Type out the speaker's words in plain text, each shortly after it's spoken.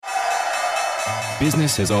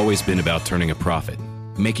Business has always been about turning a profit,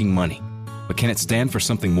 making money. But can it stand for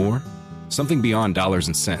something more? Something beyond dollars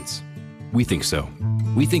and cents? We think so.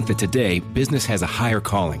 We think that today, business has a higher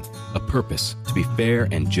calling, a purpose to be fair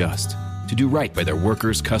and just, to do right by their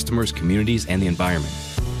workers, customers, communities, and the environment.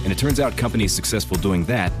 And it turns out companies successful doing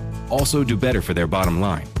that also do better for their bottom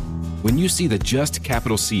line. When you see the Just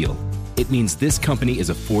Capital seal, it means this company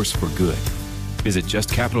is a force for good. Visit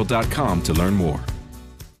justcapital.com to learn more.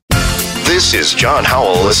 This is John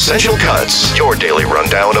Howell Essential Cuts, your daily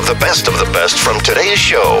rundown of the best from today's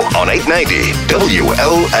show on 890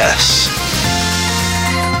 WLS.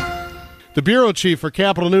 The Bureau Chief for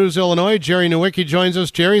Capital News Illinois, Jerry Nowicki, joins us.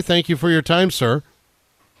 Jerry, thank you for your time, sir.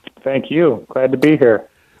 Thank you. Glad to be here.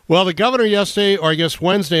 Well, the governor yesterday, or I guess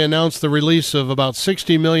Wednesday, announced the release of about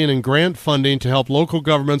 $60 million in grant funding to help local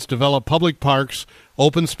governments develop public parks,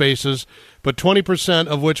 open spaces, but 20%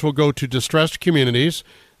 of which will go to distressed communities.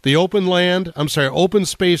 The open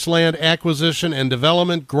space land acquisition and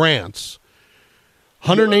development grants,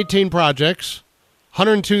 118 projects,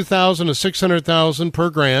 $102,000 to $600,000 per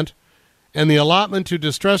grant, and the allotment to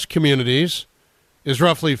distressed communities is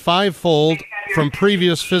roughly fivefold from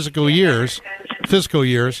previous fiscal years.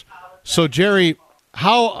 So, Jerry,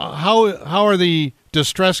 how are the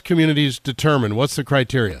distressed communities determined? What's the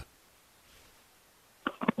criteria?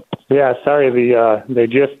 Yeah, sorry. They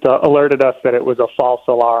just alerted us that it was a false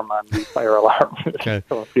alarm on the fire alarm. Okay,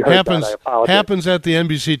 so if you heard that, I apologize. Happens at the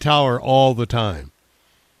NBC Tower all the time.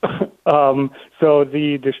 So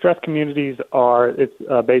the distressed communities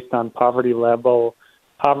it's based on poverty level,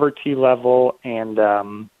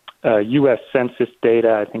 and U.S. Census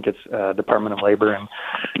data. I think it's Department of Labor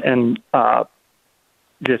and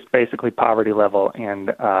just basically poverty level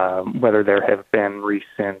and whether there have been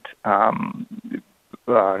recent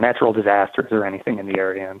natural disasters or anything in the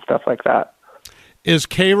area and stuff like that. Is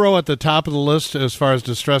Cairo at the top of the list as far as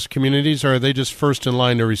distressed communities, or are they just first in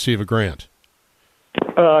line to receive a grant?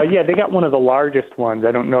 Yeah, they got one of the largest ones.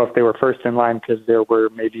 I don't know if they were first in line because there were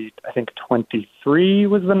maybe, I think 23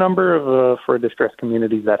 was the number of for distressed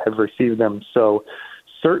communities that have received them. So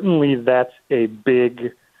certainly that's a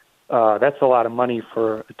big, that's a lot of money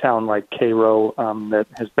for a town like Cairo that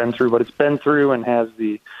has been through what it's been through and has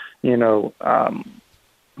the,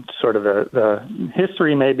 sort of the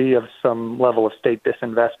history maybe of some level of state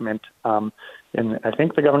disinvestment. And I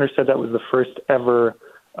think the governor said that was the first ever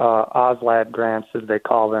OSLAD grants, as they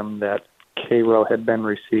call them, that Cairo had been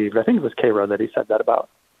received. I think it was Cairo that he said that about.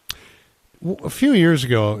 A few years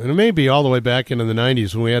ago, and it may be all the way back into the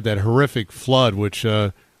 90s when we had that horrific flood which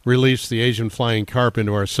released the Asian flying carp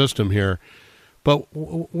into our system here. But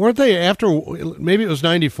weren't they after, maybe it was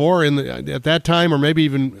 94 at that time, or maybe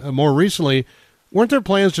even more recently, weren't there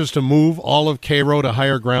plans just to move all of Cairo to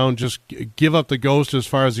higher ground, just give up the ghost as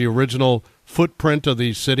far as the original footprint of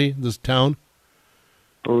the city, this town?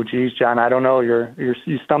 Oh, geez, John, I don't know.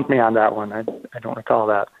 You stumped me on that one. I don't recall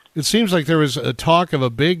that. It seems like there was a talk of a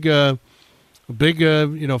big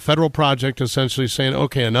federal project essentially saying,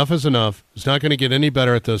 okay, enough is enough. It's not going to get any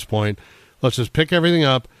better at this point. Let's just pick everything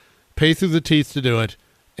up, pay through the teeth to do it,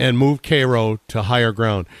 and move Cairo to higher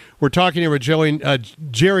ground. We're talking here with Jerry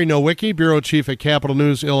Nowicki, Bureau Chief at Capital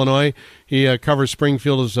News Illinois. He covers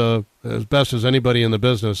Springfield as best as anybody in the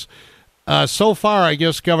business. So far, I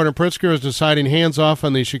guess Governor Pritzker is deciding hands off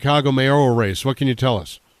on the Chicago mayoral race. What can you tell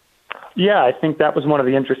us? Yeah, I think that was one of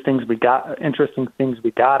the interesting things we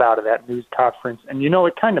got out of that news conference. And,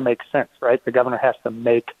 it kind of makes sense, right? The governor has to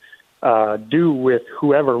make do with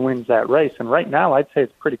whoever wins that race. And right now, I'd say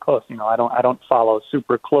it's pretty close. I don't follow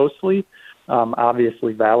super closely.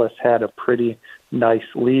 Obviously, Vallis had a pretty nice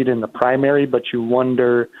lead in the primary, but you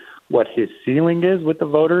wonder what his ceiling is with the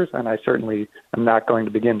voters, and I certainly am not going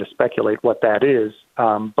to begin to speculate what that is.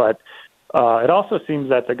 But it also seems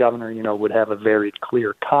that the governor, would have a very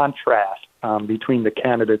clear contrast between the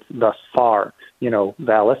candidates thus far.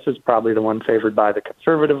 Vallis is probably the one favored by the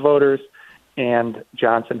conservative voters, and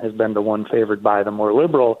Johnson has been the one favored by the more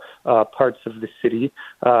liberal parts of the city.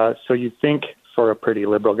 So you'd think for a pretty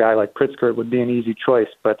liberal guy like Pritzker, it would be an easy choice.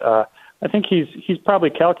 But I think he's probably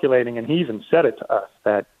calculating, and he even said it to us,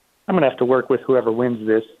 that I'm going to have to work with whoever wins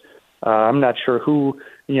this. I'm not sure who,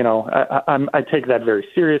 I take that very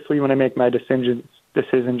seriously when I make my decisions as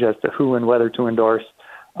to who and whether to endorse.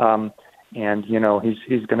 And,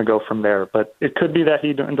 he's going to go from there. But it could be that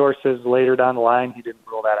he endorses later down the line. He didn't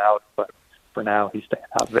rule that out, but for now, he's staying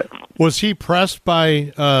out of it. Was he pressed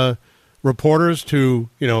by reporters to,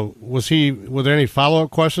 were there any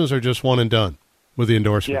follow-up questions or just one and done with the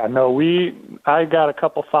endorsement. Yeah, no, I got a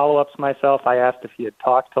couple follow-ups myself. I asked if he had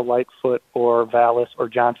talked to Lightfoot or Vallis or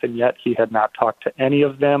Johnson yet. He had not talked to any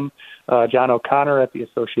of them. John O'Connor at the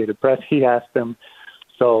Associated Press, he asked him,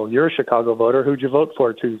 so you're a Chicago voter, who'd you vote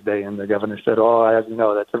for Tuesday? And the governor said, as you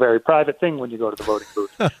know, that's a very private thing when you go to the voting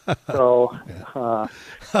booth. So,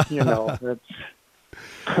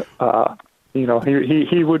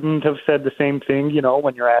 he wouldn't have said the same thing,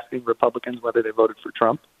 when you're asking Republicans whether they voted for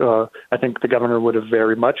Trump. I think the governor would have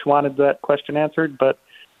very much wanted that question answered, but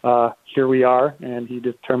here we are, and he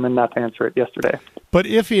determined not to answer it yesterday. But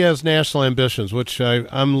if he has national ambitions, which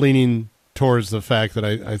I'm leaning towards the fact that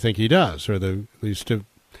I think he does, or at least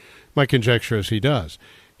my conjecture is he does,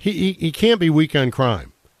 he can't be weak on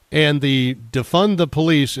crime. And the defund the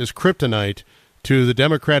police is kryptonite to the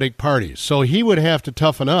Democratic Party. So he would have to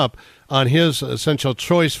toughen up on his essential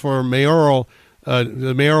choice for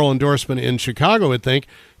the mayoral endorsement in Chicago, I would think,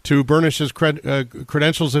 to burnish his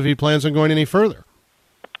credentials if he plans on going any further.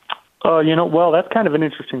 That's kind of an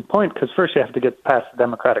interesting point, because first you have to get past the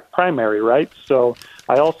Democratic primary, right? So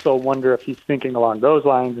I also wonder if he's thinking along those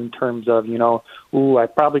lines in terms of, I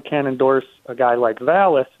probably can't endorse a guy like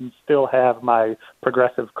Vallis and still have my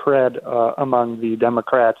progressive cred among the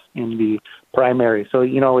Democrats in the primary. So,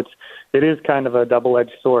 it is kind of a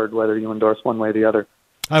double-edged sword, whether you endorse one way or the other.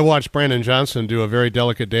 I watched Brandon Johnson do a very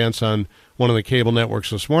delicate dance on one of the cable networks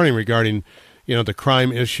this morning regarding, the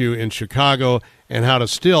crime issue in Chicago and how to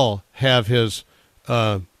still have his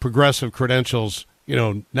progressive credentials,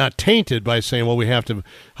 not tainted by saying, well, we have to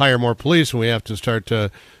hire more police and we have to start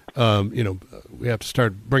we have to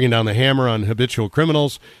start bringing down the hammer on habitual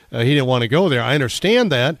criminals. He didn't want to go there. I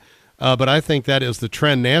understand that, but I think that is the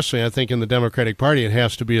trend nationally. I think in the Democratic Party it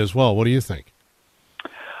has to be as well. What do you think?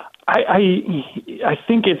 I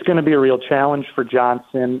think it's going to be a real challenge for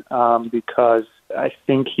Johnson because I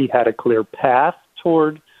think he had a clear path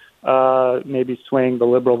toward maybe swaying the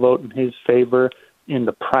liberal vote in his favor in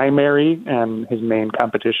the primary, and his main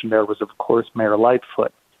competition there was, of course, Mayor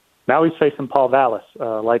Lightfoot. Now he's facing Paul Vallis.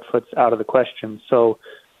 Lightfoot's out of the question. So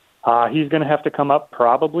he's going to have to come up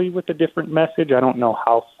probably with a different message. I don't know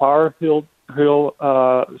how far he'll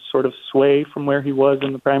sort of sway from where he was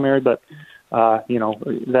in the primary, but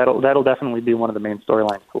that'll definitely be one of the main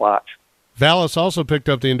storylines to watch. Vallis also picked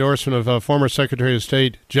up the endorsement of former Secretary of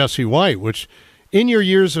State Jesse White, which in your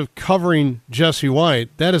years of covering Jesse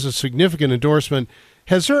White, that is a significant endorsement.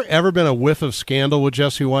 Has there ever been a whiff of scandal with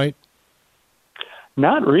Jesse White?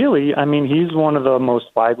 Not really. I mean, he's one of the most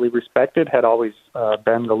widely respected, had always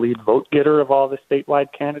been the lead vote getter of all the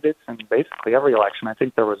statewide candidates in basically every election. I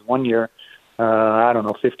think there was one year,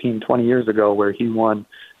 15, 20 years ago, where he won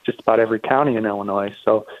just about every county in Illinois.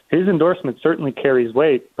 So his endorsement certainly carries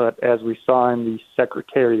weight, but as we saw in the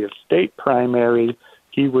Secretary of State primary,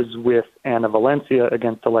 he was with Anna Valencia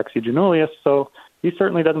against Alexi Giannoulias, so he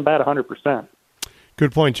certainly doesn't bat 100%.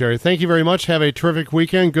 Good point, Jerry. Thank you very much. Have a terrific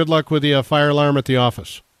weekend. Good luck with the fire alarm at the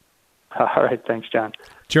office. All right. Thanks, John.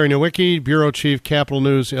 Jerry Nowicki, Bureau Chief, Capital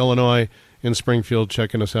News, Illinois, in Springfield,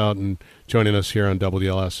 checking us out and joining us here on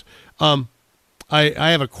WLS. I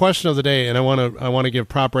have a question of the day, and I want to give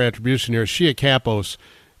proper attribution here. Shia Kapos,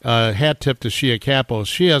 hat tip to Shia Kapos.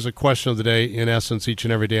 She has a question of the day, in essence, each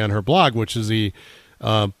and every day on her blog, which is the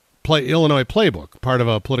Illinois Playbook, part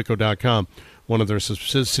of Politico.com, one of their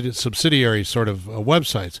subsidiary sort of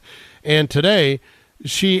websites. And today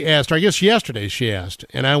she asked, or I guess yesterday she asked,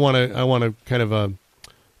 and I want to kind of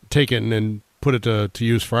take it and put it to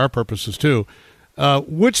use for our purposes too.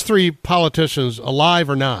 Which three politicians, alive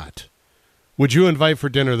or not, would you invite for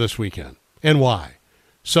dinner this weekend, and why?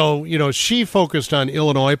 So, she focused on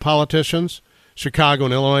Illinois politicians, Chicago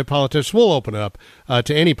and Illinois politicians. We'll open it up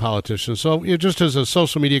to any politician. So, just as a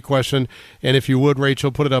social media question, and if you would,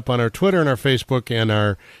 Rachel, put it up on our Twitter and our Facebook and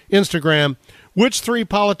our Instagram. Which three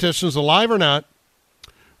politicians, alive or not,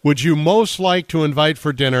 would you most like to invite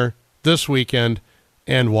for dinner this weekend,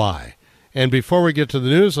 and why? And before we get to the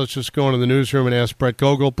news, let's just go into the newsroom and ask Brett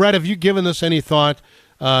Gogol. Brett, have you given this any thought?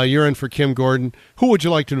 You're in for Kim Gordon. Who would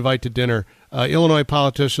you like to invite to dinner? Illinois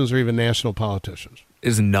politicians or even national politicians?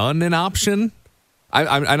 Is none an option?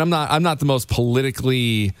 I'm not the most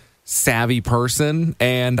politically savvy person,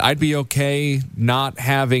 and I'd be okay not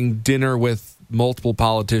having dinner with multiple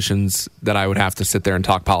politicians that I would have to sit there and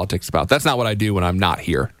talk politics about. That's not what I do when I'm not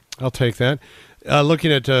here. I'll take that.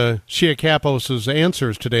 Looking at Shia Kapos'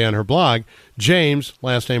 answers today on her blog, James,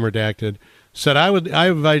 last name redacted, said, I would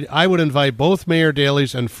invite both Mayor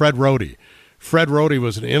Daley's and Fred Rohde. Fred Rohde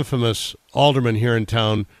was an infamous alderman here in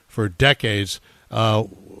town for decades,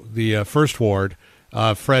 the first ward.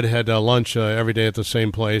 Fred had lunch every day at the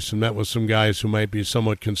same place and met with some guys who might be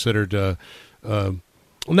somewhat considered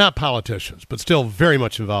not politicians, but still very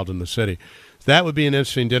much involved in the city. That would be an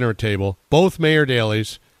interesting dinner table. Both Mayor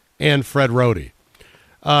Daley's and Fred Rohde.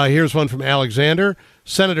 Here's one from Alexander.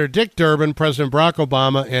 Senator Dick Durbin, President Barack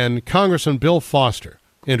Obama, and Congressman Bill Foster.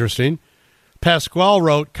 Interesting. Pasquale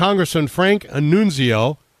wrote Congressman Frank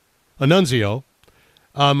Annunzio,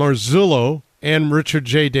 Marzullo, and Richard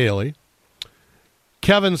J. Daley.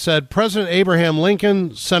 Kevin said President Abraham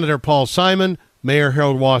Lincoln, Senator Paul Simon, Mayor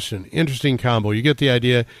Harold Washington. Interesting combo. You get the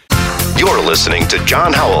idea. You're listening to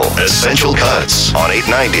John Howell, Essential Cuts on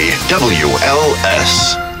 890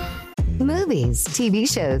 WLS. Movies, TV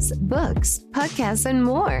shows, books, podcasts, and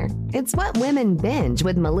more. It's What Women Binge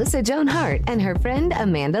with Melissa Joan Hart and her friend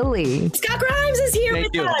Amanda Lee. Scott Grimes is here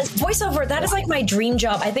with us. Voiceover, that is like my dream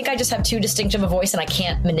job. I think I just have too distinctive a voice and I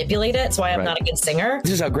can't manipulate it. That's why I'm not a good singer.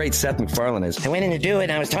 This is how great Seth MacFarlane is. I went in to do it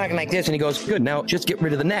and I was talking like this and he goes, good, now just get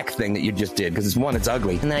rid of the neck thing that you just did because it's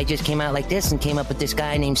ugly. And then I just came out like this and came up with this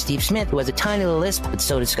guy named Steve Smith who has a tiny little lisp, but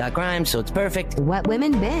so does Scott Grimes, so it's perfect. What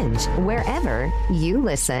Women Binge, wherever you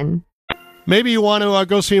listen. Maybe you want to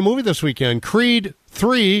go see a movie this weekend. Creed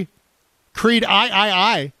 3, Creed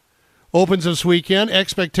III, opens this weekend.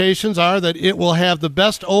 Expectations are that it will have the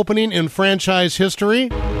best opening in franchise history.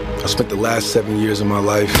 I spent the last 7 years of my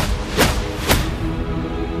life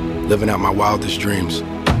living out my wildest dreams.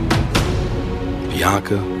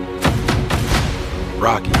 Bianca,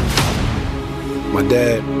 Rocky, my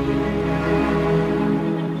dad.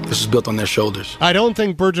 This is built on their shoulders. I don't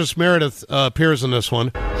think Burgess Meredith appears in this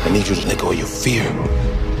one. I need you to let go of your fear.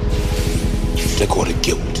 Let go of the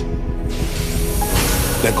guilt.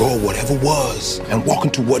 Let go of whatever was and walk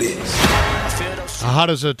into what is. How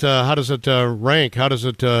does it rank? How does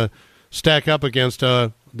it stack up against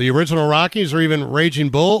the original Rockies or even Raging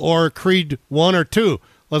Bull or Creed 1 or 2?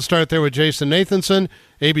 Let's start there with Jason Nathanson,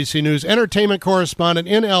 ABC News entertainment correspondent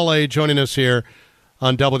in L.A., joining us here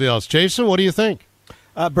on WLS. Jason, what do you think?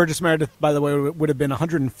 Burgess Meredith, by the way, would have been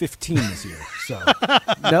 115 this year. So,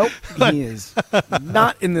 nope, he is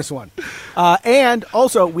not in this one. And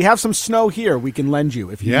also, we have some snow here we can lend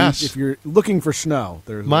you if you're looking for snow.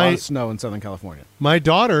 There's a lot of snow in Southern California. My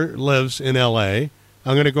daughter lives in L.A.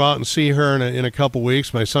 I'm going to go out and see her in a couple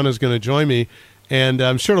weeks. My son is going to join me, and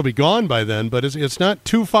I'm sure it'll be gone by then, but it's not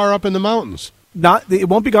too far up in the mountains. It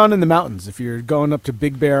won't be gone in the mountains. If you're going up to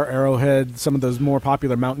Big Bear, Arrowhead, some of those more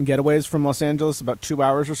popular mountain getaways from Los Angeles, about 2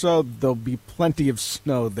 hours or so, there'll be plenty of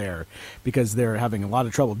snow there because they're having a lot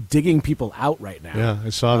of trouble digging people out right now. Yeah,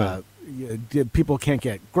 I saw that. People can't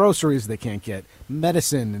get groceries, they can't get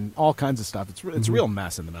medicine and all kinds of stuff. It's a real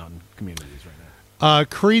mess in the mountain communities right now.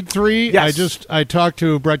 Creed 3, yes. I talked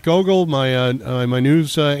to Brett Gogol, my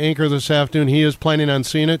news anchor this afternoon. He is planning on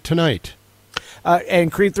seeing it tonight.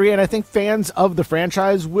 And Creed 3, and I think fans of the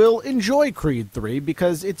franchise will enjoy Creed 3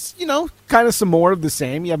 because it's, kind of some more of the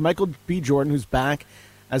same. You have Michael B. Jordan, who's back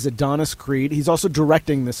as Adonis Creed. He's also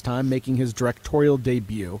directing this time, making his directorial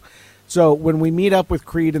debut. So when we meet up with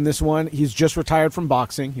Creed in this one, he's just retired from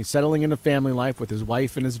boxing. He's settling into family life with his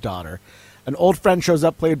wife and his daughter. An old friend shows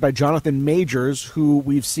up, played by Jonathan Majors, who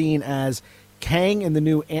we've seen as Kang in the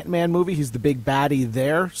new Ant-Man movie. He's the big baddie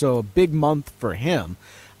there, so a big month for him.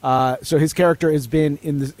 So his character has been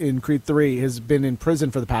in Creed 3 has been in prison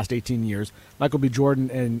for the past 18 years. Michael B. Jordan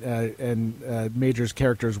and Majors'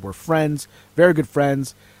 characters were friends, very good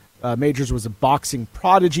friends. Majors was a boxing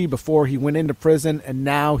prodigy before he went into prison, and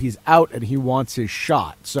now he's out and he wants his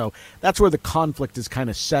shot. So that's where the conflict is kind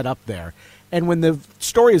of set up there. And when the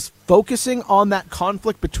story is focusing on that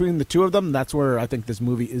conflict between the two of them, that's where I think this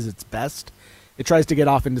movie is its best. It tries to get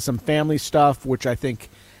off into some family stuff, which I think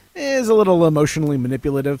is a little emotionally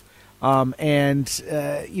manipulative.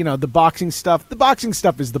 The boxing stuff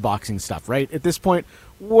is the boxing stuff, right? At this point,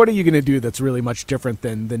 what are you going to do that's really much different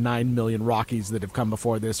than the 9 million Rockies that have come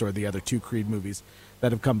before this or the other 2 Creed movies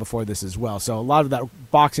that have come before this as well? So a lot of that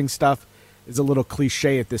boxing stuff is a little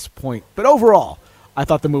cliche at this point. But overall, I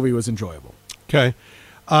thought the movie was enjoyable. Okay.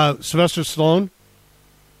 Sylvester Stallone?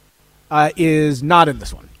 Is not in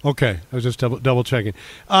this one. Okay. I was just double checking.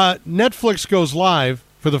 Netflix goes live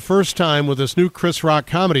for the first time with this new Chris Rock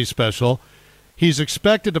comedy special. He's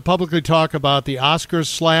expected to publicly talk about the Oscars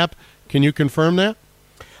slap. Can you confirm that?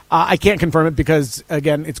 I can't confirm it because,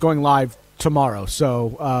 again, it's going live tomorrow.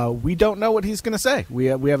 So we don't know what he's going to say. We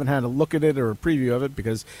haven't had a look at it or a preview of it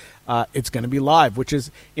because it's going to be live, which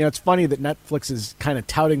is, it's funny that Netflix is kind of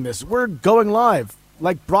touting this. We're going live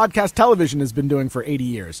like broadcast television has been doing for 80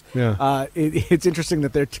 years. Yeah. It's interesting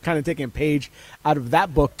that they're kind of taking a page out of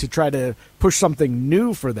that book to try to push something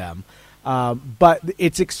new for them. But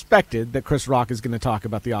it's expected that Chris Rock is going to talk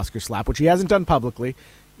about the Oscar slap, which he hasn't done publicly.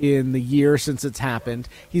 in the year since it's happened.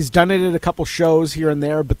 He's done it at a couple shows here and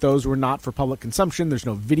there, but those were not for public consumption. There's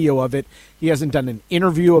no video of it. He hasn't done an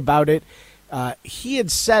interview about it. He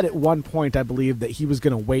had said at one point, I believe, that he was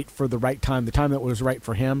going to wait for the right time, the time that was right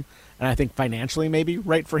for him, and I think financially maybe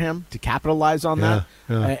right for him to capitalize on that.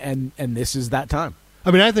 And this is that time.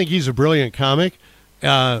 I mean, I think he's a brilliant comic,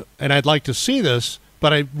 and I'd like to see this,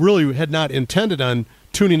 but I really had not intended on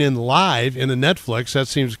tuning in live in the Netflix. That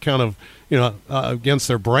seems kind of, against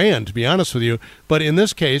their brand, to be honest with you. But in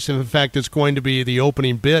this case, if in fact it's going to be the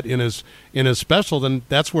opening bit in his special, then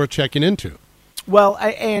that's worth checking into. Well,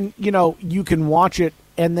 you can watch it,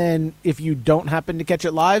 and then if you don't happen to catch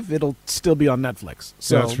it live, it'll still be on Netflix.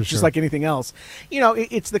 So That's for just sure. like anything else,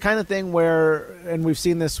 it's the kind of thing where, and we've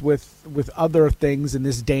seen this with other things in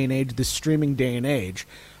this day and age, this streaming day and age,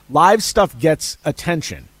 live stuff gets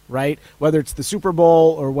attention, right? Whether it's the Super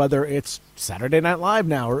Bowl or whether it's Saturday Night Live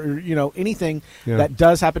now, or anything that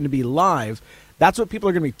does happen to be live. That's what people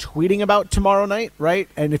are going to be tweeting about tomorrow night, right?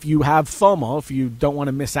 And if you have FOMO, if you don't want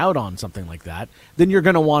to miss out on something like that, then you're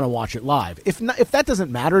going to want to watch it live. If that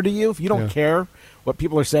doesn't matter to you, if you don't care what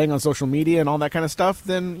people are saying on social media and all that kind of stuff,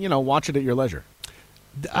 then, watch it at your leisure.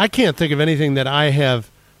 I can't think of anything that I have,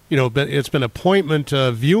 it's been appointment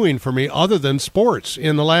viewing for me other than sports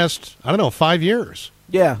in the last, 5 years.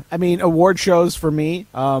 Yeah, I mean, award shows for me,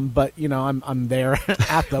 but I'm there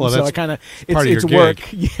at them, Well, so I kind of it's your work.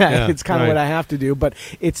 gig. Yeah, it's kind of what I have to do, but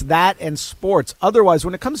it's that and sports. Otherwise,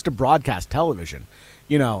 when it comes to broadcast television,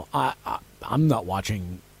 I'm not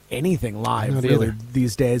watching anything live Not really either.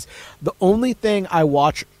 these days. The only thing I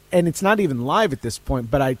watch, and it's not even live at this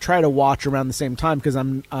point, but I try to watch around the same time because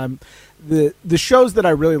I'm the shows that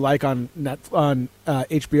I really like on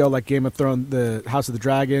HBO, like Game of Thrones, the House of the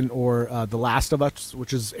Dragon, or The Last of Us,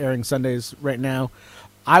 which is airing Sundays right now.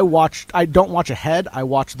 I don't watch ahead. I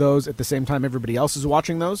watch those at the same time everybody else is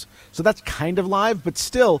watching those. So that's kind of live, but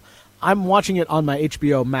still, I'm watching it on my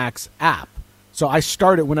HBO Max app. So I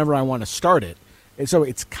start it whenever I want to start it. And so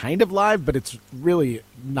it's kind of live, but it's really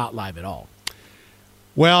not live at all.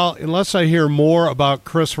 Well, unless I hear more about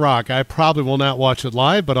Chris Rock, I probably will not watch it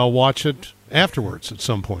live, but I'll watch it afterwards at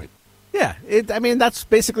some point. Yeah, that's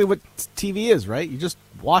basically what TV is, right? You just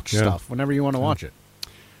watch stuff whenever you want to watch it.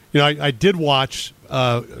 I did watch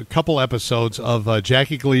a couple episodes of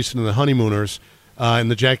Jackie Gleason and the Honeymooners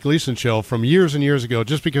and the Jack Gleason Show from years and years ago,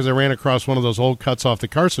 just because I ran across one of those old cuts off the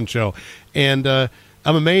Carson Show, and I'm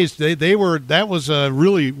amazed that was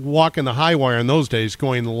really walking the high wire in those days,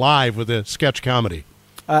 going live with a sketch comedy.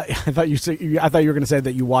 I thought you were going to say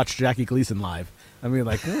that you watched Jackie Gleason live. I mean,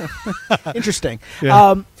 like, interesting.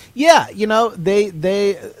 Yeah.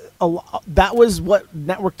 That was what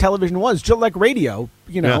network television was, just like radio.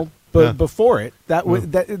 Before it,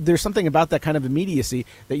 there's something about that kind of immediacy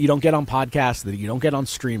that you don't get on podcasts, that you don't get on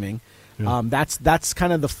streaming. Yeah. That's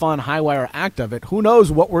kind of the fun high wire act of it. Who knows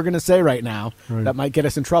what we're going to say right now that might get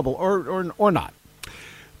us in trouble or not.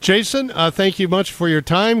 Jason, thank you much for your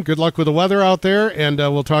time. Good luck with the weather out there, and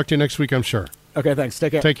we'll talk to you next week, I'm sure. Okay, thanks.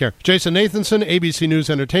 Take care. Take care. Jason Nathanson, ABC News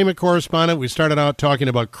entertainment correspondent. We started out talking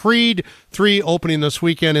about Creed 3 opening this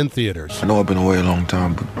weekend in theaters. I know I've been away a long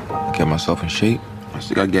time, but I kept myself in shape. I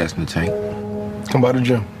still got gas in the tank. Come by the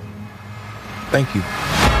gym. Thank you.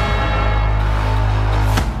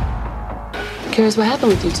 Curious what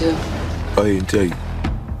happened with you two? I didn't tell you.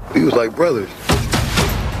 We was like brothers.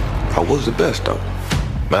 I was the best, though.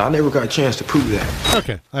 But I never got a chance to prove that.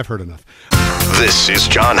 Okay, I've heard enough. This is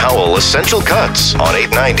John Howell Essential Cuts on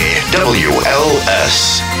 890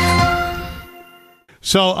 WLS.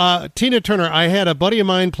 So, Tina Turner, I had a buddy of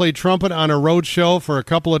mine play trumpet on a road show for a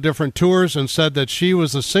couple of different tours and said that she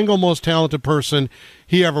was the single most talented person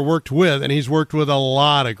he ever worked with, and he's worked with a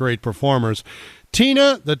lot of great performers.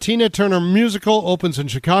 The Tina Turner musical opens in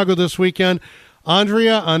Chicago this weekend.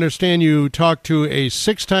 Andrea, I understand you talked to a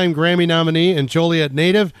 6-time Grammy nominee and Joliet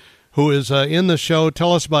native who is in the show.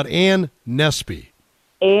 Tell us about Ann Nesby.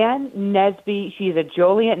 Ann Nesby, she's a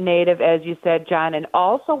Joliet native, as you said, John, and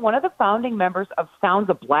also one of the founding members of Sounds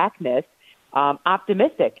of Blackness,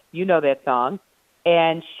 Optimistic. You know that song.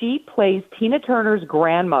 And she plays Tina Turner's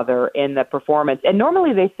grandmother in the performance. And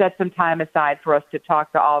normally they set some time aside for us to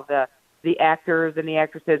talk to all the actors and the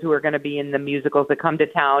actresses who are going to be in the musicals that come to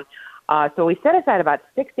town. So we set aside about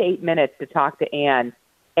 6 to 8 minutes to talk to Ann.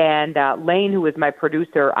 And Lane, who is my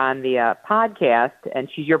producer on the podcast, and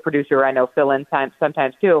she's your producer, I know, fill in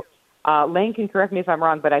sometimes too. Lane can correct me if I'm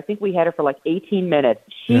wrong, but I think we had her for like 18 minutes.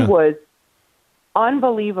 She was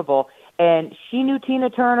unbelievable. And she knew Tina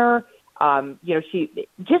Turner. She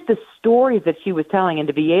just the stories that she was telling, and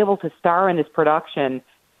to be able to star in this production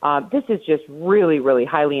This is just really, really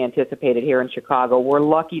highly anticipated here in Chicago. We're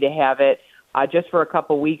lucky to have it just for a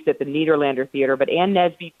couple weeks at the Nederlander Theater. But Ann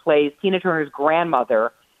Nesby plays Tina Turner's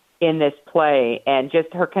grandmother in this play, and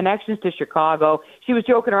just her connections to Chicago. She was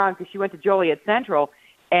joking around because she went to Joliet Central,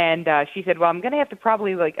 and she said, well, I'm going to have to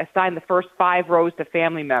probably assign the first 5 rows to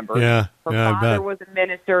family members. Yeah, her I father bet. was a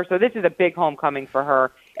minister, so this is a big homecoming for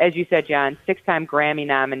her. As you said, John, 6-time Grammy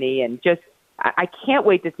nominee, and just I can't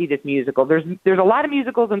wait to see this musical. There's a lot of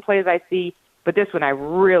musicals and plays I see, but this one I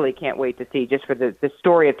really can't wait to see, just for the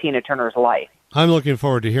story of Tina Turner's life. I'm looking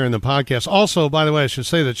forward to hearing the podcast. Also, by the way, I should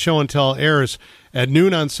say that Show and Tell airs at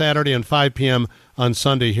noon on Saturday and 5 p.m. on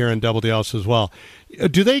Sunday here in Double Dallas as well.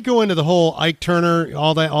 Do they go into the whole Ike Turner,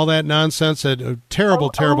 all that nonsense, that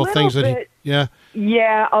terrible things that bit.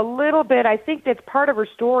 Yeah, a little bit. I think that's part of her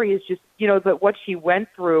story is just, that what she went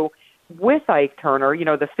through with Ike Turner,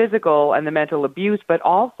 the physical and the mental abuse, but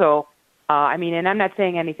also, and I'm not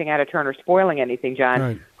saying anything out of Turner spoiling anything,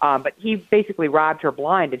 John, right. But he basically robbed her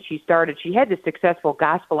blind, and she had this successful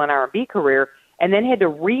gospel and R&B career, and then had to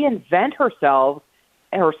reinvent herself,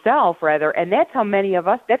 and that's how many of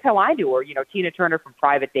us, that's how I knew her, Tina Turner from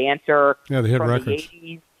Private Dancer, the hit from records. the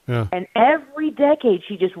 80s. Yeah. And every decade,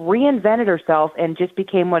 she just reinvented herself and just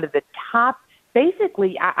became one of the top.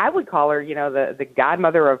 Basically, I would call her, the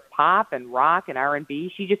godmother of pop and rock and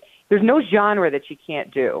R&B. There's no genre that she can't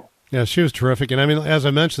do. Yeah, she was terrific. And I mean, as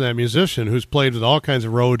I mentioned, that musician who's played with all kinds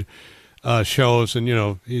of road shows,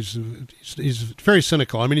 and he's very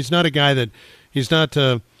cynical. I mean, he's not a guy that he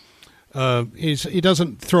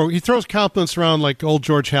throws compliments around like old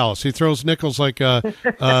George Hallis. He throws nickels like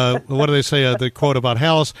what do they say, the quote about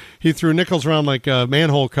Hallis? He threw nickels around like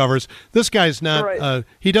manhole covers. This guy's not. Right.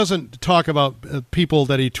 He doesn't talk about people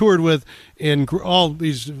that he toured with in all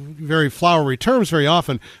these very flowery terms very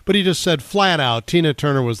often, but he just said flat out, Tina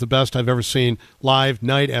Turner was the best I've ever seen live,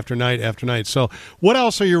 night after night after night. So what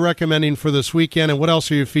else are you recommending for this weekend, and what else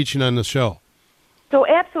are you featuring on the show? So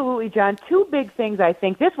absolutely, John. 2 big things I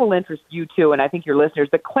think. This will interest you, too, and I think your listeners.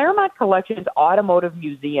 The Claremont Collections Automotive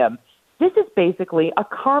Museum. This is basically a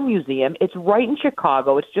car museum. It's right in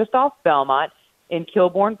Chicago. It's just off Belmont in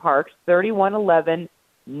Kilbourne Park, 3111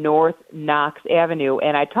 North Knox Avenue.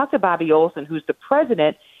 And I talked to Bobby Olson, who's the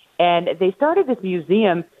president, and they started this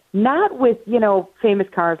museum not with, famous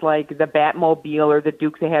cars like the Batmobile or the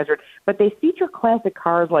Dukes of Hazzard, but they feature classic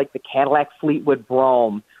cars like the Cadillac Fleetwood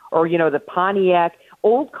Brougham, or, the Pontiac,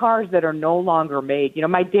 old cars that are no longer made.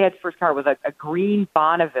 My dad's first car was a green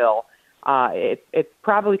Bonneville. It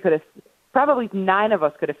probably 9 of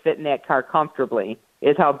us could have fit in that car comfortably,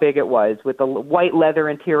 is how big it was, with the white leather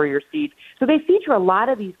interior seats. So they feature a lot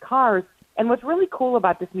of these cars. And what's really cool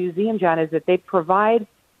about this museum, John, is that they provide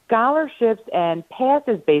scholarships and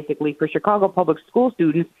passes, basically, for Chicago public school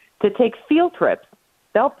students to take field trips.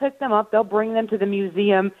 They'll pick them up. They'll bring them to the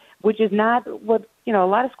museum, which is not what, a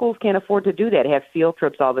lot of schools can't afford to do that, have field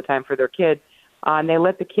trips all the time for their kids. And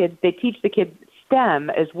they teach the kids STEM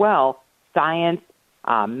as well, science,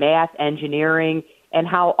 math, engineering, and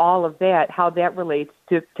how that relates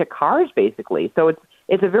to cars, basically. So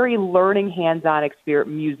it's a very learning, hands-on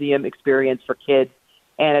museum experience for kids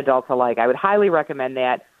and adults alike. I would highly recommend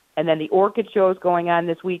that. And then the orchid show is going on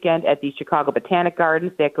this weekend at the Chicago Botanic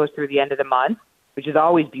Gardens. That goes through the end of the month, which is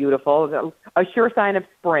always beautiful, a sure sign of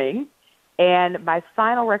spring. And my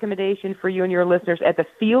final recommendation for you and your listeners, at the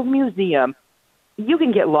Field Museum, you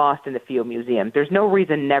can get lost in the Field Museum. There's no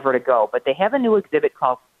reason never to go, but they have a new exhibit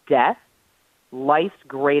called Death, Life's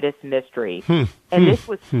Greatest Mystery. And this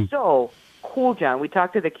was so cool, John. We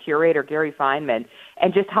talked to the curator, Gary Feynman,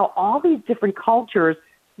 and just how all these different cultures,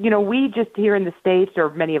 we just here in the States, or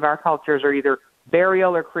many of our cultures, are either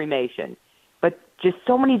burial or cremation. But just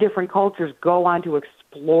so many different cultures go on to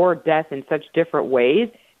explore death in such different ways.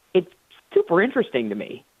 It's super interesting to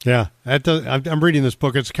me. Yeah, I'm reading this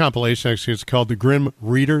book. It's a compilation, actually. It's called The Grim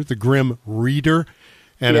Reader,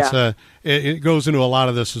 and it goes into a lot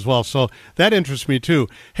of this as well. So that interests me too.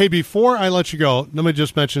 Hey, before I let you go, let me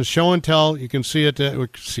just mention Show and Tell. You can see it.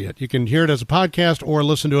 You can hear it as a podcast or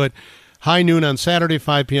listen to it high noon on Saturday,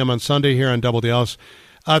 5 p.m. on Sunday here on Double Dallas.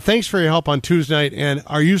 Thanks for your help on Tuesday night. And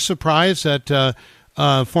are you surprised that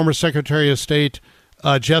former Secretary of State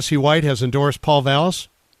Jesse White has endorsed Paul Vallas?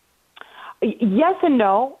 Yes and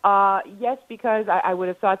no. Yes, because I would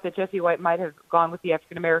have thought that Jesse White might have gone with the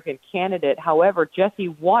African-American candidate. However, Jesse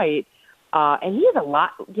White, and he has a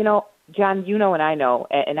lot, John, and I know,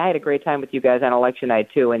 and I had a great time with you guys on election night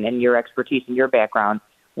too, and your expertise and your background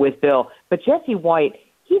with Bill. But Jesse White,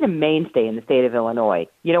 he's a mainstay in the state of Illinois.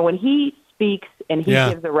 When he speaks and he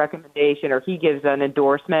gives a recommendation or he gives an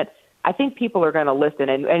endorsement, I think people are going to listen.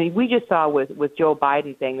 And we just saw with Joe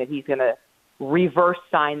Biden saying that he's going to reverse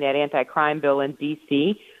sign that anti-crime bill in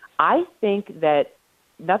D.C. I think that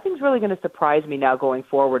nothing's really going to surprise me now going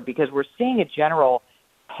forward, because we're seeing a general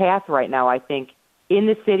path right now, I think, in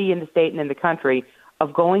the city, in the state, and in the country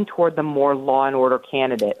of going toward the more law and order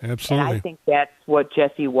candidate. Absolutely. And I think that's what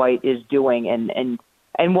Jesse White is doing,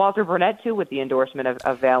 and Walter Burnett too, with the endorsement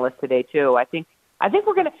of Vallis today too. I think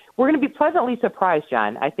we're gonna be pleasantly surprised,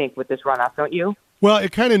 John. I think with this runoff, don't you? Well,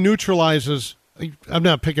 it kind of neutralizes. I'm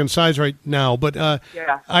not picking sides right now, but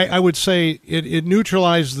I would say it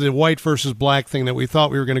neutralizes the white versus black thing that we thought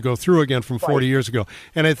we were going to go through again from 40 years ago.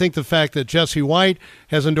 And I think the fact that Jesse White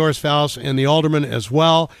has endorsed Vallis and the alderman as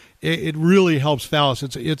well, it really helps Vallis.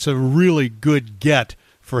 It's a really good get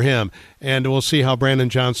for him. And we'll see how Brandon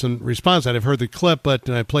Johnson responds to that. I've heard the clip,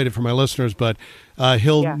 and I played it for my listeners, but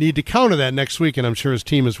he'll need to counter that next week, and I'm sure his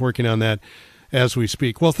team is working on that as we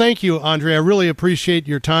speak. Well, thank you, Andre. I really appreciate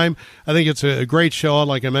your time. I think it's a great show.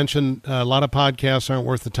 Like I mentioned, a lot of podcasts aren't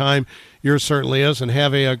worth the time. Yours certainly is. And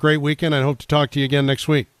have a great weekend. I hope to talk to you again next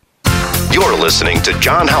week. You're listening to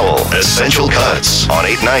John Howell, Essential Cuts on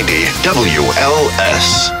 890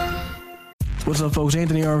 WLS. What's up, folks?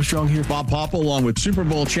 Anthony Armstrong here. Bob Popple, along with Super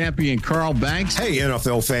Bowl champion Carl Banks. Hey,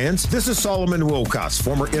 NFL fans. This is Solomon Wilcox,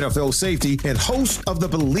 former NFL safety and host of the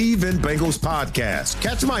Believe in Bengals podcast.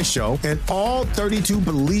 Catch my show and all 32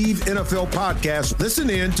 Believe NFL podcasts.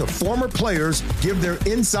 Listen in to former players give their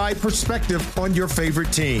inside perspective on your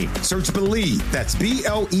favorite team. Search Believe, that's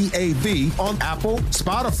BLEAV, on Apple,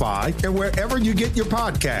 Spotify, and wherever you get your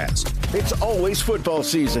podcast. It's always football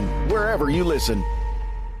season, wherever you listen.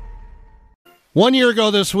 1 year ago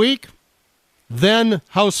this week, then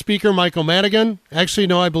House Speaker Michael Madigan, actually,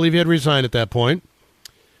 no, I believe he had resigned at that point.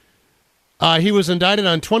 He was indicted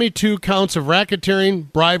on 22 counts of racketeering,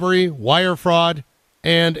 bribery, wire fraud,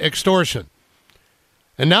 and extortion.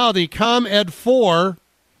 And now the ComEd 4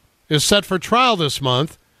 is set for trial this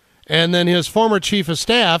month, and then his former chief of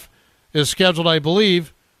staff is scheduled, I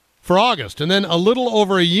believe, for August. And then a little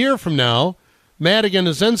over a year from now, Madigan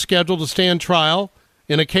is then scheduled to stand trial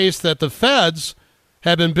in a case that the feds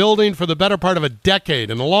have been building for the better part of a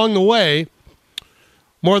decade. And along the way,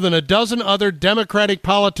 more than a dozen other Democratic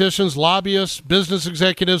politicians, lobbyists, business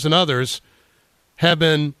executives, and others have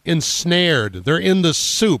been ensnared. They're in the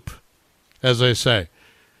soup, as they say.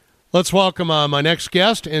 Let's welcome my next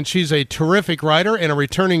guest, and she's a terrific writer and a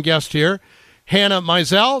returning guest here, Hannah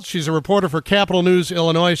Meisel. She's a reporter for Capital News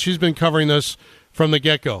Illinois. She's been covering this from the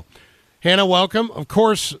get-go. Hannah, welcome. Of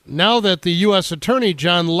course, now that the U.S. Attorney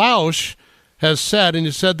John Lausch has said, and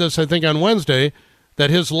he said this, I think, on Wednesday,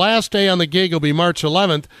 that his last day on the gig will be March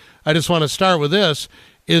 11th, I just want to start with this.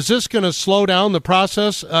 Is this going to slow down the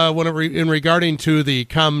process in regarding to the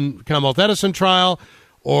Commonwealth Edison trial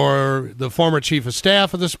or the former chief of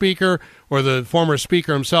staff of the speaker or the former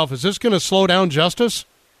speaker himself? Is this going to slow down justice?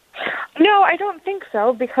 No, I don't think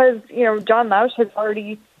so, because, John Lausch has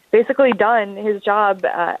already basically done his job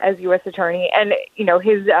as U.S. Attorney, and,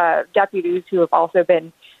 his deputies who have also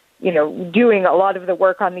been, doing a lot of the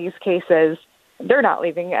work on these cases, they're not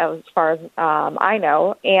leaving as far as I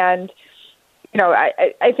know. And,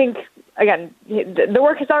 I think, again, the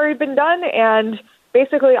work has already been done, and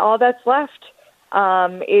basically all that's left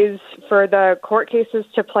is for the court cases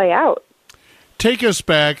to play out. Take us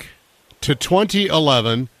back to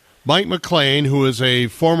 2011. Mike McLean, who is a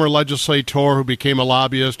former legislator who became a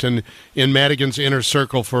lobbyist and in Madigan's inner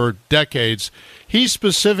circle for decades, he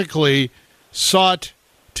specifically sought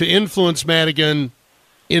to influence Madigan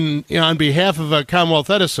on behalf of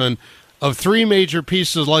Commonwealth Edison of three major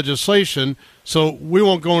pieces of legislation, so we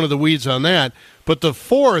won't go into the weeds on that. But the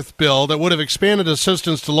fourth bill that would have expanded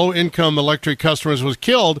assistance to low-income electric customers was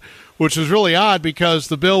killed, which is really odd because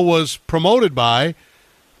the bill was promoted by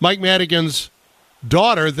Mike Madigan's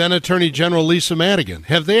daughter, then Attorney General Lisa Madigan.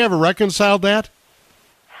 Have they ever reconciled that?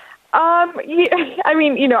 I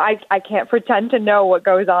can't pretend to know what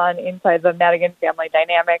goes on inside the Madigan family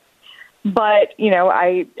dynamics, but,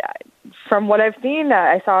 from what I've seen,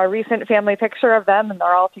 I saw a recent family picture of them and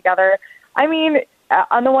they're all together.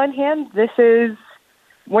 On the one hand, this is,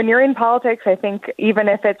 when you're in politics, I think even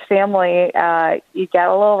if it's family, you get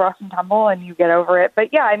a little rough and tumble and you get over it.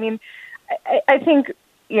 But yeah, I think,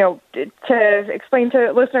 to explain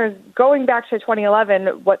to listeners, going back to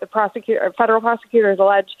 2011, what the federal prosecutors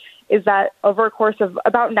allege is that over a course of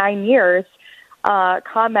about 9 years,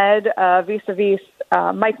 ComEd, vis-a-vis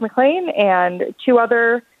Mike McLean and two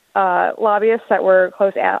other lobbyists that were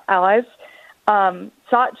close allies,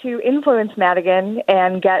 sought to influence Madigan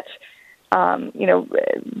and get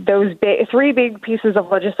those three big pieces of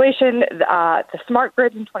legislation, the smart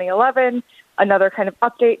grid in 2011, another kind of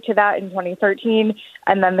update to that in 2013,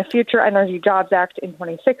 and then the Future Energy Jobs Act in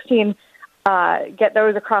 2016, get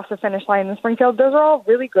those across the finish line in Springfield. Those are all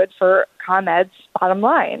really good for ComEd's bottom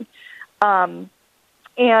line. And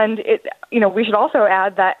we should also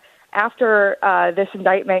add that after this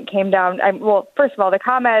indictment came down, first of all, the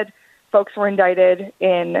ComEd folks were indicted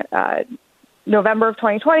in November of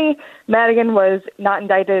 2020. Madigan was not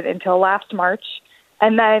indicted until last March.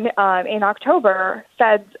 And then in October,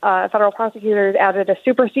 federal prosecutors added a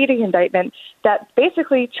superseding indictment that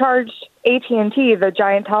basically charged AT&T, the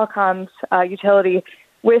giant telecoms utility,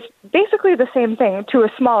 with basically the same thing to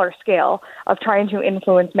a smaller scale of trying to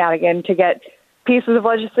influence Madigan to get pieces of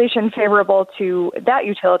legislation favorable to that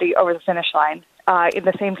utility over the finish line in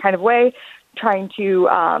the same kind of way, trying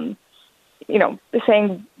to,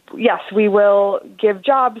 saying, yes, we will give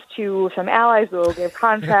jobs to some allies, we will give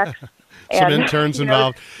contracts. Some interns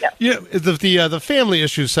involved. The family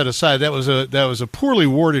issue set aside, that was a poorly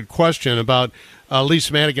worded question about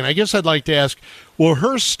Lisa Madigan. I guess I'd like to ask, will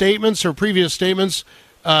her previous statements,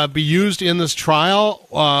 be used in this trial,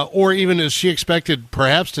 or even is she expected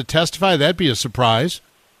perhaps to testify? That'd be a surprise.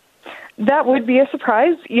 That would be a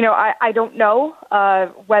surprise. I don't know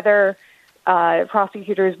whether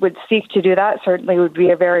prosecutors would seek to do that. Certainly would be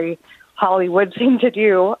a very Hollywood thing to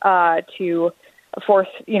do, to force,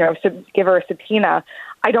 give her a subpoena.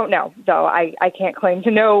 I don't know, though. I can't claim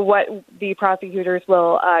to know what the prosecutors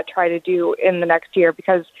will try to do in the next year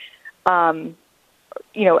because,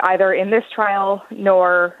 either in this trial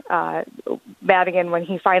nor Madigan, when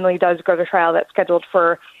he finally does go to trial, that's scheduled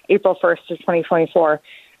for April 1st of 2024.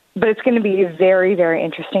 But it's going to be very, very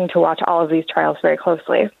interesting to watch all of these trials very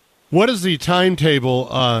closely. What is the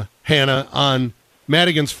timetable, Hannah, on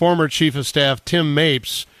Madigan's former chief of staff, Tim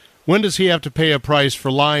Mapes? When does he have to pay a price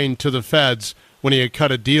for lying to the feds when he had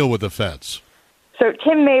cut a deal with the feds? So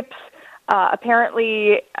Tim Mapes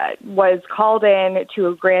apparently was called in to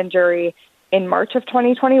a grand jury in March of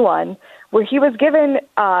 2021, where he was given,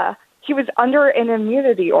 he was under an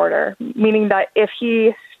immunity order, meaning that if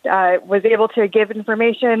he was able to give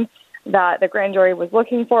information that the grand jury was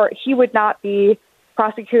looking for, he would not be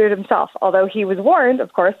prosecuted himself, although he was warned,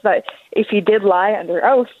 of course, that if he did lie under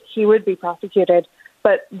oath, he would be prosecuted.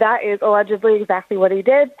 But that is allegedly exactly what he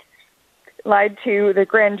did. Lied to the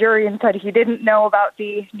grand jury and said he didn't know about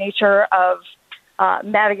the nature of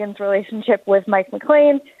Madigan's relationship with Mike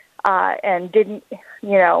McLean, and didn't,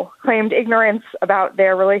 claimed ignorance about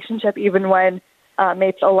their relationship even when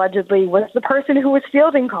Mapes allegedly was the person who was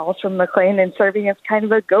fielding calls from McLean and serving as kind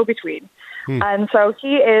of a go-between. And so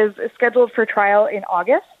he is scheduled for trial in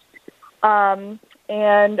August. And,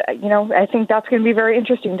 I think that's going to be very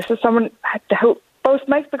interesting. This is someone who both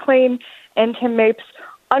Mike McLean and Tim Mapes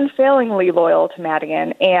unfailingly loyal to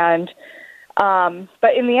Madigan. And,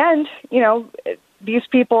 but in the end, these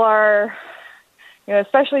people are,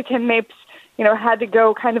 especially Tim Mapes, had to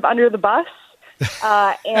go kind of under the bus.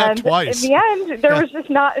 And in the end, there was just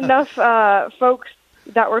not enough folks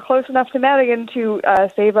that were close enough to Madigan to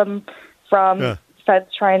save him from feds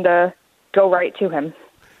trying to go right to him.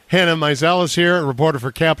 Hannah Meiselas here, a reporter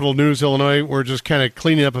for Capital News, Illinois. We're just kind of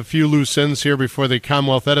cleaning up a few loose ends here before the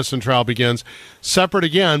Commonwealth Edison trial begins. Separate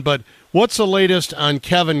again, but what's the latest on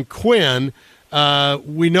Kevin Quinn?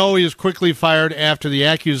 We know he was quickly fired after the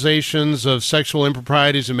accusations of sexual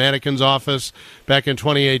improprieties in Madigan's office back in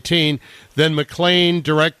 2018. Then McLean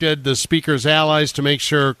directed the speaker's allies to make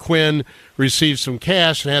sure Quinn received some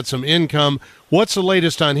cash and had some income. What's the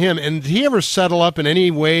latest on him? And did he ever settle up in any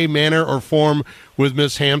way, manner, or form with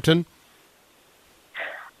Miss Hampton?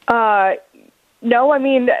 No,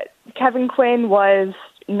 Kevin Quinn was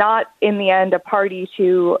not in the end a party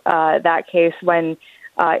to that case when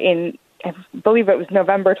I believe it was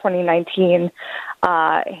November 2019,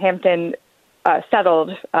 Hampton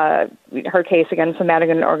settled her case against the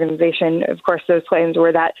Madigan organization. Of course, those claims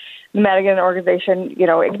were that the Madigan organization,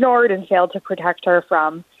 ignored and failed to protect her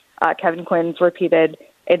from Kevin Quinn's repeated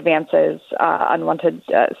advances, unwanted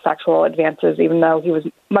sexual advances, even though he was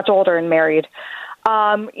much older and married.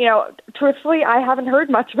 Truthfully, I haven't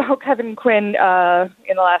heard much about Kevin Quinn in the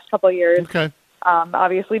last couple of years. Okay.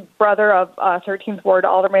 Obviously, brother of 13th Ward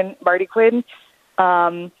Alderman Marty Quinn,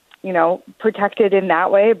 protected in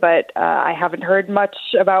that way, but I haven't heard much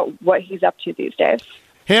about what he's up to these days.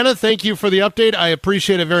 Hannah, thank you for the update. I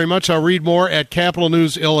appreciate it very much. I'll read more at Capital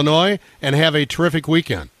News Illinois, and have a terrific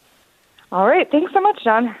weekend. All right. Thanks so much,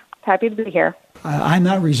 John. Happy to be here. I'm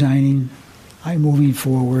not resigning. I'm moving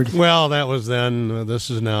forward. Well, that was then. This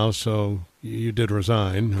is now, so you did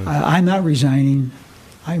resign. I'm not resigning.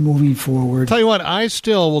 I'm moving forward. Tell you what, I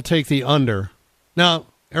still will take the under. Now,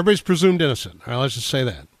 everybody's presumed innocent. All right, let's just say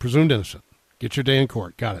that. Presumed innocent. Get your day in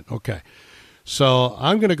court. Got it. Okay. So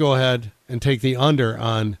I'm going to go ahead and take the under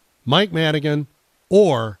on Mike Madigan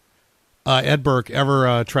or Ed Burke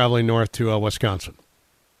ever traveling north to Wisconsin.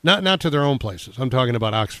 Not to their own places. I'm talking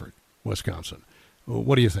about Oxford, Wisconsin.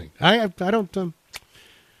 What do you think? I don't.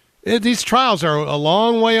 These trials are a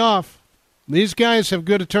long way off. These guys have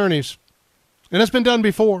good attorneys, and it's been done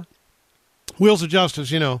before. Wheels of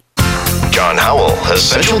Justice, you know. John Howell,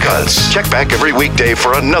 Essential Cuts. Check back every weekday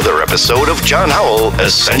for another episode of John Howell,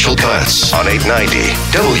 Essential Cuts on 890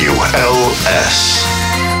 WLS.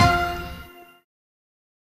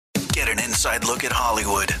 Get an inside look at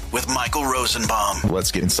Hollywood with Michael Rosenbaum. Let's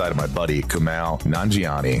get inside of my buddy, Kumail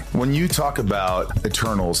Nanjiani. When you talk about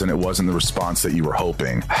Eternals and it wasn't the response that you were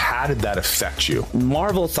hoping, how did that affect you?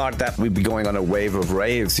 Marvel thought that we'd be going on a wave of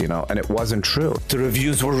raves, and it wasn't true. The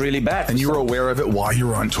reviews were really bad. And you were aware of it while you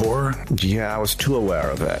were on tour? Yeah, I was too aware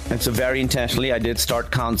of it. And so very intentionally, I did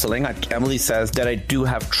start counseling. Emily says that I do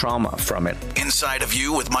have trauma from it. Inside of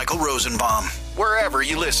You with Michael Rosenbaum. Wherever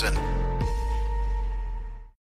you listen.